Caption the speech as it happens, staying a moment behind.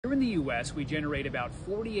Here in the US, we generate about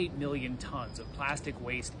 48 million tons of plastic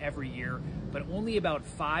waste every year, but only about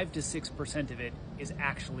 5 to 6% of it is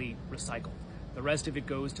actually recycled. The rest of it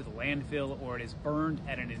goes to the landfill or it is burned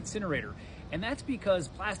at an incinerator. And that's because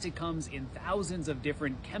plastic comes in thousands of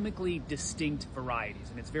different chemically distinct varieties,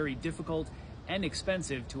 and it's very difficult and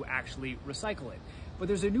expensive to actually recycle it. But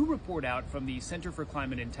there's a new report out from the Center for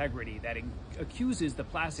Climate Integrity that accuses the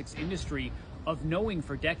plastics industry of knowing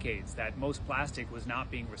for decades that most plastic was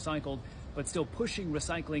not being recycled, but still pushing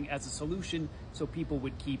recycling as a solution so people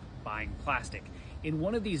would keep buying plastic. In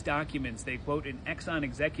one of these documents, they quote an Exxon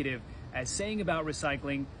executive as saying about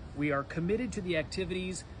recycling, "We are committed to the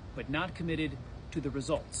activities, but not committed to the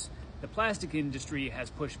results." The plastic industry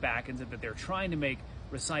has pushed back and said that they're trying to make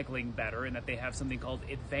recycling better and that they have something called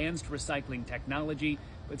advanced recycling technology,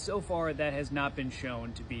 but so far that has not been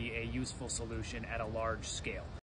shown to be a useful solution at a large scale.